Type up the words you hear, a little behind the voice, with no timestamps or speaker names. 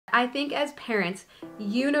I think as parents,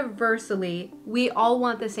 universally, we all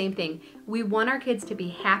want the same thing. We want our kids to be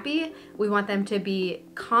happy, we want them to be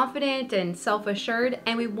confident and self-assured,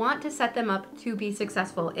 and we want to set them up to be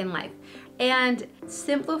successful in life. And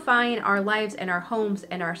simplifying our lives and our homes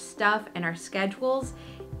and our stuff and our schedules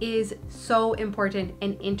is so important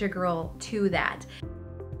and integral to that.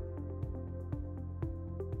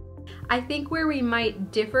 I think where we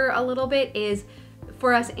might differ a little bit is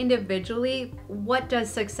for us individually, what does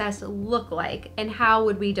success look like and how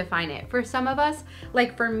would we define it? For some of us,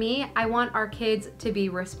 like for me, I want our kids to be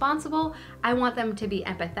responsible. I want them to be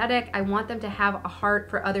empathetic. I want them to have a heart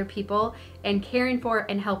for other people and caring for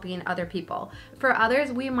and helping other people. For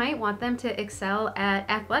others, we might want them to excel at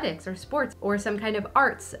athletics or sports or some kind of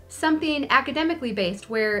arts, something academically based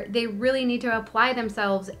where they really need to apply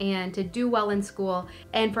themselves and to do well in school.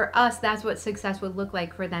 And for us, that's what success would look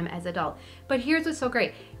like for them as adults. But here's what's so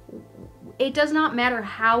great. It does not matter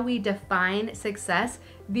how we define success.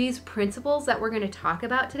 These principles that we're going to talk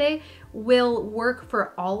about today will work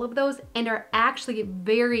for all of those and are actually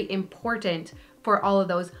very important for all of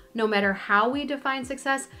those. No matter how we define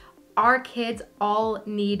success, our kids all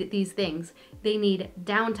need these things. They need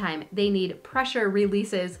downtime. They need pressure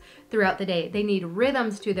releases throughout the day. They need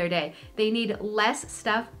rhythms to their day. They need less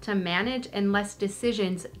stuff to manage and less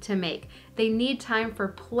decisions to make. They need time for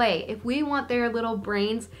play. If we want their little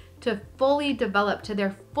brains to fully develop to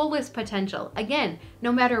their fullest potential, again,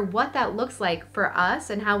 no matter what that looks like for us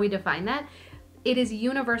and how we define that, it is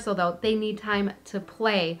universal though. They need time to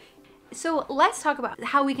play. So let's talk about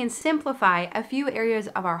how we can simplify a few areas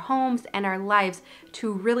of our homes and our lives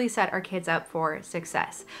to really set our kids up for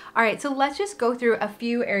success. All right, so let's just go through a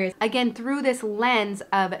few areas, again, through this lens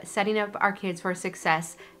of setting up our kids for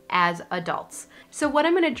success as adults. So what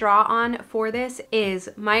I'm gonna draw on for this is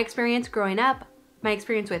my experience growing up, my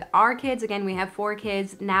experience with our kids. Again, we have 4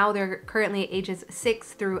 kids. Now they're currently ages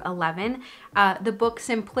 6 through 11. The book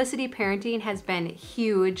Simplicity Parenting has been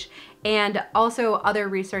huge, and also other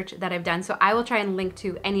research that I've done. So I will try and link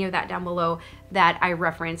to any of that down below that I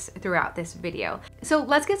reference throughout this video. So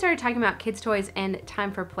let's get started talking about kids' toys and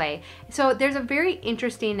time for play. So there's a very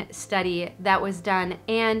interesting study that was done,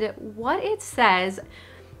 and what it says,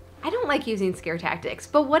 I don't like using scare tactics,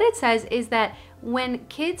 but what it says is that when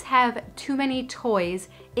kids have too many toys,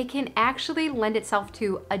 it can actually lend itself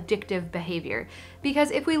to addictive behavior.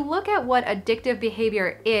 Because if we look at what addictive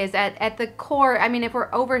behavior is at the core, I mean, if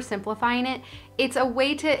we're oversimplifying it, it's a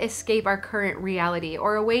way to escape our current reality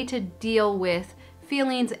or a way to deal with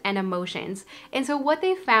feelings and emotions. And so what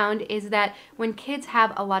they found is that when kids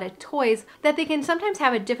have a lot of toys, that they can sometimes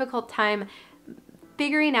have a difficult time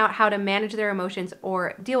figuring out how to manage their emotions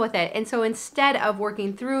or deal with it. And so instead of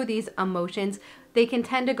working through these emotions, they can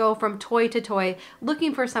tend to go from toy to toy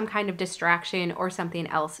looking for some kind of distraction or something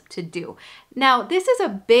else to do. Now, this is a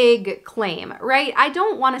big claim, right? I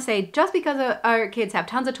don't want to say just because our kids have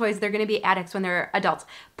tons of toys, they're going to be addicts when they're adults.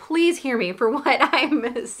 Please hear me for what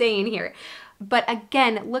I'm saying here. But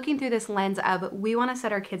again, looking through this lens of we want to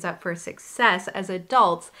set our kids up for success as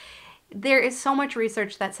adults, there is so much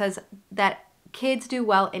research that says that kids do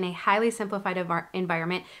well in a highly simplified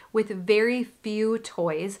environment with very few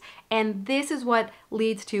toys, and this is what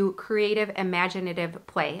leads to creative, imaginative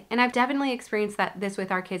play. And I've definitely experienced this with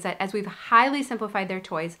our kids, that as we've highly simplified their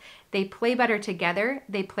toys, they play better together,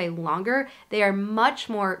 they play longer, they are much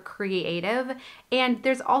more creative, and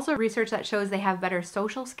there's also research that shows they have better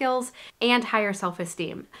social skills and higher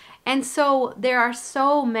self-esteem. And so there are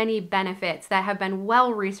so many benefits that have been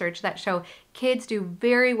well researched that show kids do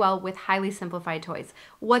very well with highly simplified toys.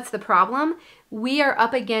 What's the problem? We are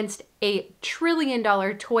up against a $1 trillion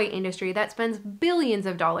toy industry that spends billions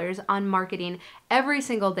of dollars on marketing every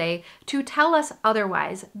single day to tell us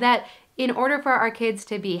otherwise, that in order for our kids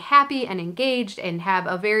to be happy and engaged and have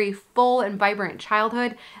a very full and vibrant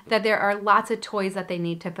childhood, that there are lots of toys that they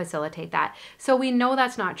need to facilitate that. So we know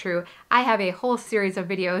that's not true. I have a whole series of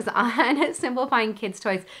videos on simplifying kids'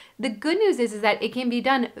 toys. The good news is that it can be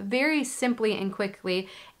done very simply and quickly,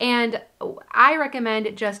 and I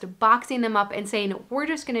recommend just boxing them up and saying, we're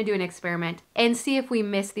just gonna do an experiment and see if we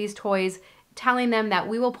miss these toys, telling them that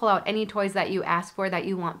we will pull out any toys that you ask for that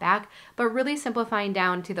you want back, but really simplifying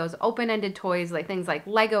down to those open-ended toys, like things like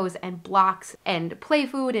Legos and blocks and play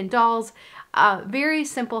food and dolls, very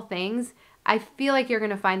simple things. I feel like you're going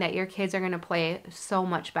to find that your kids are going to play so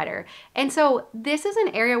much better. And so this is an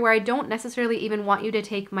area where I don't necessarily even want you to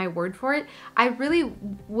take my word for it. I really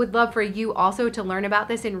would love for you also to learn about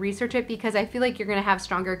this and research it, because I feel like you're going to have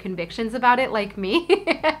stronger convictions about it like me.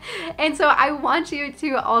 And so I want you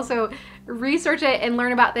to also research it and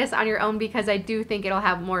learn about this on your own, because I do think it'll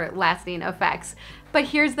have more lasting effects. But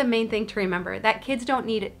here's the main thing to remember, that kids don't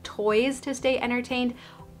need toys to stay entertained.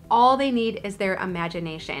 All they need is their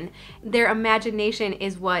imagination. Their imagination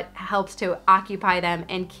is what helps to occupy them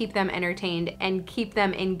and keep them entertained and keep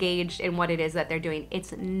them engaged in what it is that they're doing.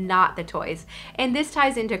 It's not the toys. And this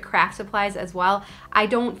ties into craft supplies as well. I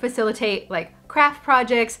don't facilitate like craft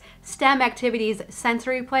projects, STEM activities,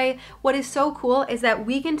 sensory play. What is so cool is that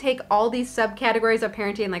we can take all these subcategories of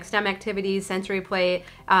parenting, like STEM activities, sensory play,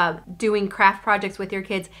 doing craft projects with your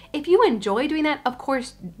kids. If you enjoy doing that, of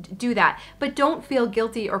course, do that. But don't feel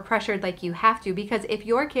guilty or pressured like you have to, because if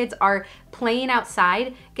your kids are playing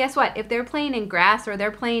outside, guess what? If they're playing in grass or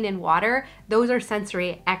they're playing in water, those are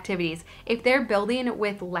sensory activities. If they're building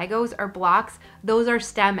with Legos or blocks, those are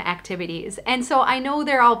STEM activities. And so I know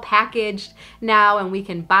they're all packaged now and we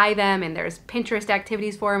can buy them and there's Pinterest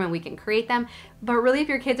activities for them and we can create them. But really, if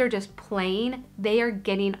your kids are just playing, they are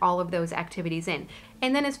getting all of those activities in.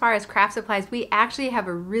 And then as far as craft supplies, we actually have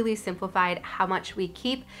a really simplified how much we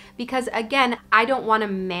keep, because again, I don't want to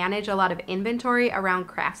manage a lot of inventory around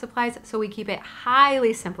craft supplies, so we keep it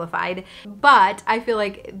highly simplified. But I feel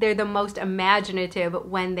like they're the most imaginative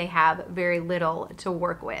when they have very little to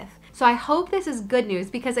work with. So I hope this is good news,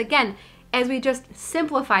 because again, as we just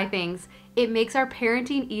simplify things, it makes our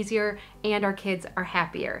parenting easier and our kids are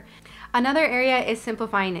happier. Another area is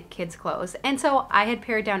simplifying kids' clothes. And so I had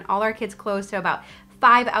pared down all our kids' clothes to about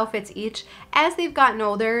 5 outfits each. As they've gotten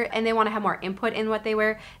older and they want to have more input in what they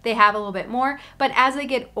wear, they have a little bit more, but as they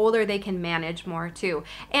get older, they can manage more too.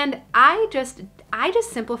 And I just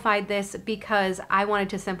simplified this because I wanted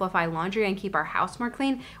to simplify laundry and keep our house more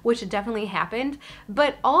clean, which definitely happened.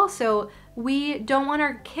 But also, we don't want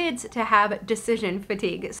our kids to have decision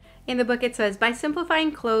fatigue. In the book it says, by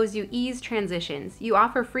simplifying clothes, you ease transitions. You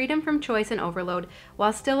offer freedom from choice and overload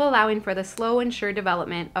while still allowing for the slow and sure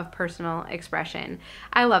development of personal expression.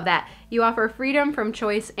 I love that. You offer freedom from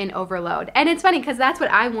choice and overload. And it's funny because that's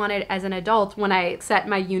what I wanted as an adult when I set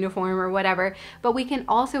my uniform or whatever, but we can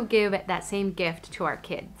also give that same gift to our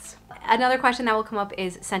kids. Another question that will come up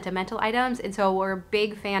is sentimental items. And so we're a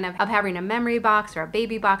big fan of having a memory box or a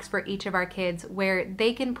baby box for each of our kids where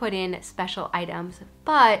they can put in special items,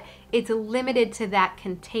 but it's limited to that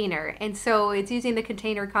container. And so it's using the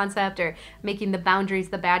container concept or making the boundaries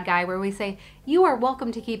the bad guy, where we say, you are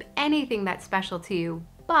welcome to keep anything that's special to you,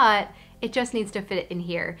 but it just needs to fit in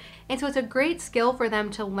here. And so it's a great skill for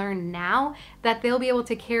them to learn now that they'll be able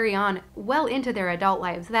to carry on well into their adult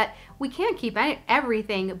lives, that we can't keep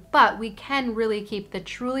everything, but we can really keep the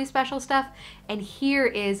truly special stuff. And here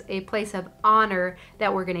is a place of honor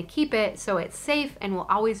that we're gonna keep it so it's safe and we'll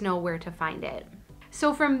always know where to find it.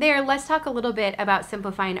 So from there, let's talk a little bit about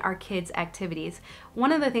simplifying our kids' activities.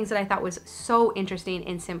 One of the things that I thought was so interesting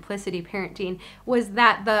in Simplicity Parenting was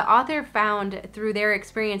that the author found through their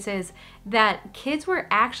experiences that kids were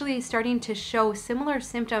actually starting to show similar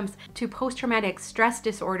symptoms to post-traumatic stress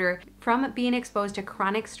disorder from being exposed to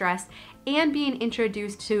chronic stress and being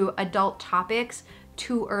introduced to adult topics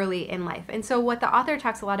too early in life. And so what the author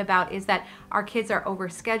talks a lot about is that our kids are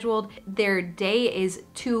overscheduled, their day is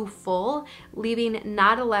too full, leaving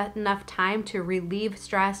not enough time to relieve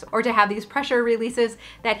stress or to have these pressure releases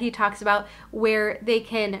that he talks about where they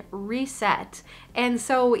can reset. And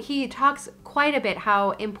so he talks quite a bit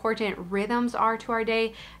how important rhythms are to our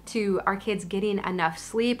day, to our kids getting enough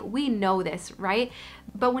sleep. We know this, right?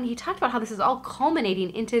 But when he talked about how this is all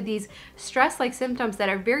culminating into these stress-like symptoms that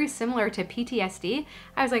are very similar to PTSD,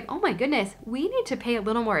 I was like, oh my goodness, we need to pay a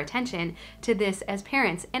little more attention to this as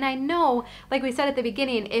parents. And I know, like we said at the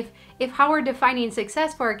beginning, if how we're defining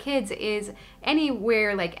success for our kids is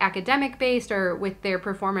anywhere like academic-based or with their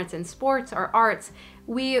performance in sports or arts,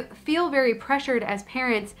 we feel very pressured as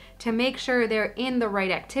parents to make sure they're in the right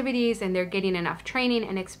activities and they're getting enough training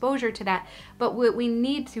and exposure to that. But what we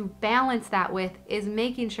need to balance that with is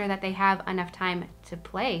making sure that they have enough time to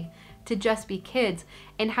play, to just be kids,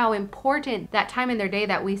 and how important that time in their day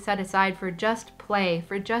that we set aside for just play,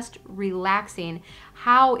 for just relaxing,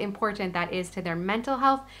 how important that is to their mental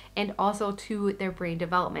health and also to their brain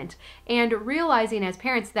development. And realizing as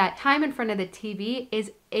parents that time in front of the TV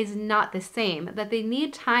is not the same, that they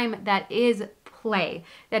need time that is play.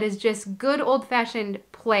 That is just good old-fashioned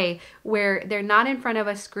play where they're not in front of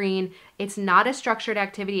a screen. It's not a structured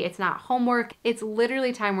activity. It's not homework. It's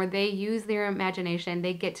literally time where they use their imagination.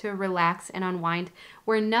 They get to relax and unwind,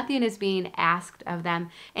 where nothing is being asked of them.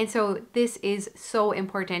 And so this is so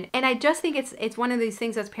important. And I just think it's one of these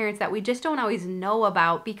things as parents that we just don't always know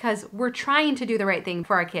about because we're trying to do the right thing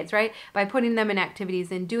for our kids, right? By putting them in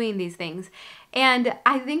activities and doing these things. And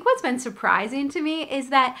I think what's been surprising to me is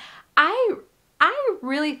that I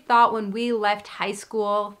really thought when we left high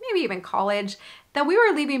school, maybe even college, that we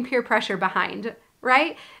were leaving peer pressure behind,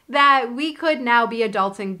 right? That we could now be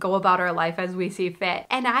adults and go about our life as we see fit.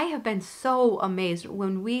 And I have been so amazed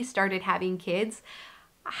when we started having kids,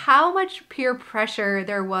 how much peer pressure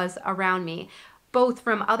there was around me, both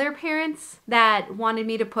from other parents that wanted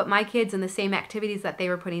me to put my kids in the same activities that they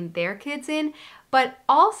were putting their kids in, but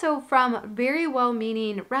also from very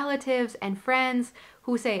well-meaning relatives and friends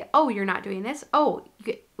who say, oh, you're not doing this? Oh,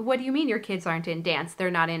 what do you mean your kids aren't in dance? They're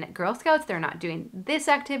not in Girl Scouts, they're not doing this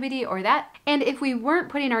activity or that. And if we weren't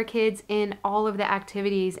putting our kids in all of the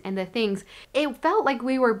activities and the things, it felt like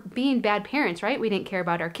we were being bad parents, right? We didn't care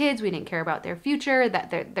about our kids, we didn't care about their future,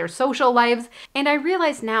 their social lives. And I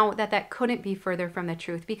realize now that that couldn't be further from the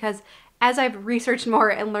truth, because as I've researched more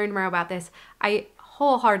and learned more about this, I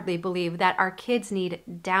wholeheartedly believe that our kids need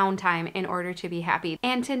downtime in order to be happy,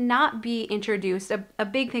 and to not be introduced. A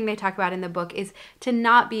big thing they talk about in the book is to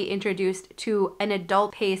not be introduced to an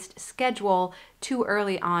adult-paced schedule too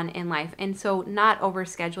early on in life. And so not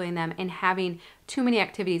overscheduling them and having too many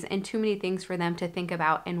activities and too many things for them to think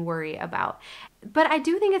about and worry about. But I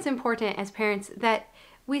do think it's important as parents that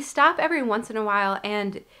we stop every once in a while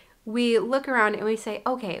and we look around and we say,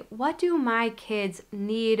 okay, what do my kids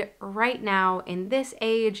need right now in this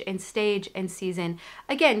age and stage and season?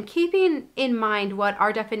 Again, keeping in mind what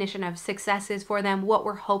our definition of success is for them, what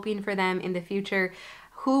we're hoping for them in the future,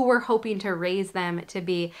 who we're hoping to raise them to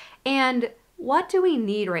be, and what do we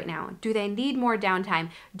need right now? Do they need more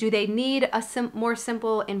downtime? Do they need a more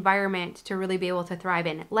simple environment to really be able to thrive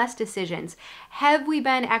in? Less decisions? Have we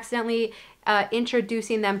been accidentally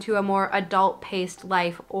introducing them to a more adult-paced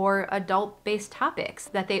life or adult-based topics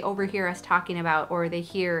that they overhear us talking about or they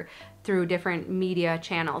hear through different media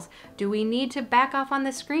channels? Do we need to back off on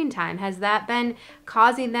the screen time? Has that been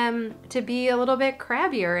causing them to be a little bit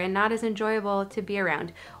crabbier and not as enjoyable to be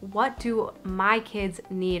around? What do my kids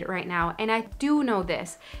need right now? And I do know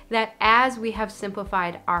this, that as we have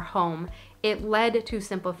simplified our home, it led to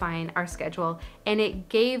simplifying our schedule, and it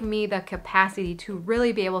gave me the capacity to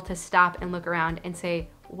really be able to stop and look around and say,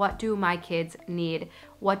 what do my kids need?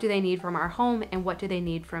 What do they need from our home, and what do they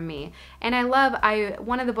need from me? And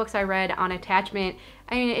one of the books I read on attachment,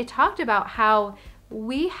 it talked about how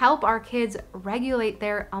we help our kids regulate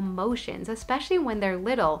their emotions, especially when they're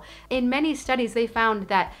little. In many studies, they found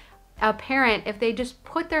that a parent, if they just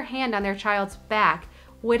put their hand on their child's back,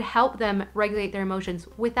 would help them regulate their emotions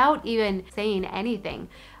without even saying anything.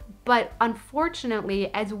 But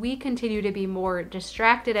unfortunately, as we continue to be more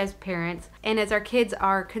distracted as parents, and as our kids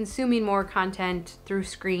are consuming more content through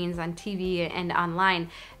screens on TV and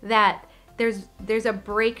online, that there's a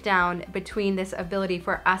breakdown between this ability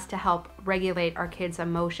for us to help regulate our kids'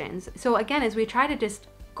 emotions. So again, as we try to just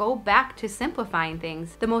go back to simplifying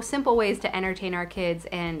things, the most simple ways to entertain our kids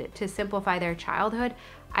and to simplify their childhood,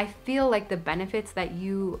 I feel like the benefits that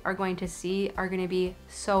you are going to see are going to be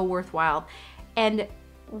so worthwhile. And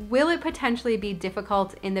will it potentially be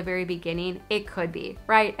difficult in the very beginning? It could be,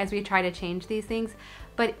 right? As we try to change these things.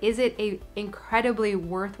 But is it an incredibly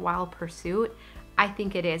worthwhile pursuit? I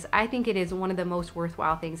think it is. I think it is one of the most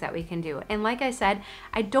worthwhile things that we can do. And like I said,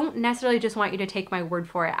 I don't necessarily just want you to take my word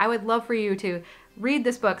for it. I would love for you to read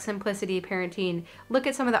this book, Simplicity Parenting, look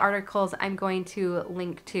at some of the articles I'm going to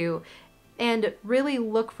link to, and really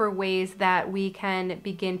look for ways that we can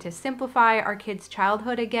begin to simplify our kids'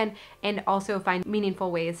 childhood again, and also find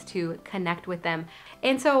meaningful ways to connect with them.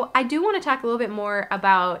 And so I do want to talk a little bit more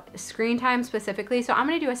about screen time specifically. So I'm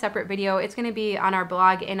going to do a separate video. It's going to be on our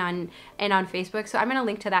blog and on Facebook. So I'm going to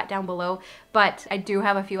link to that down below. But I do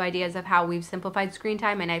have a few ideas of how we've simplified screen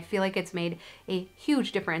time, and I feel like it's made a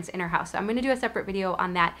huge difference in our house. So I'm going to do a separate video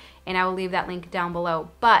on that, and I will leave that link down below.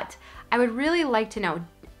 But I would really like to know,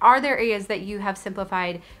 are there areas that you have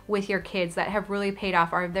simplified with your kids that have really paid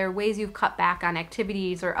off? Are there ways you've cut back on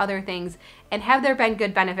activities or other things? And have there been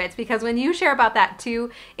good benefits? Because when you share about that too,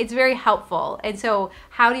 it's very helpful. And so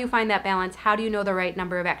how do you find that balance? How do you know the right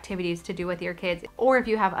number of activities to do with your kids? Or if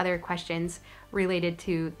you have other questions related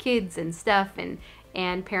to kids and stuff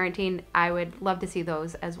and parenting, I would love to see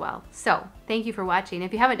those as well. So thank you for watching.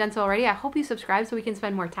 If you haven't done so already, I hope you subscribe so we can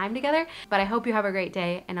spend more time together. But I hope you have a great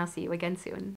day, and I'll see you again soon.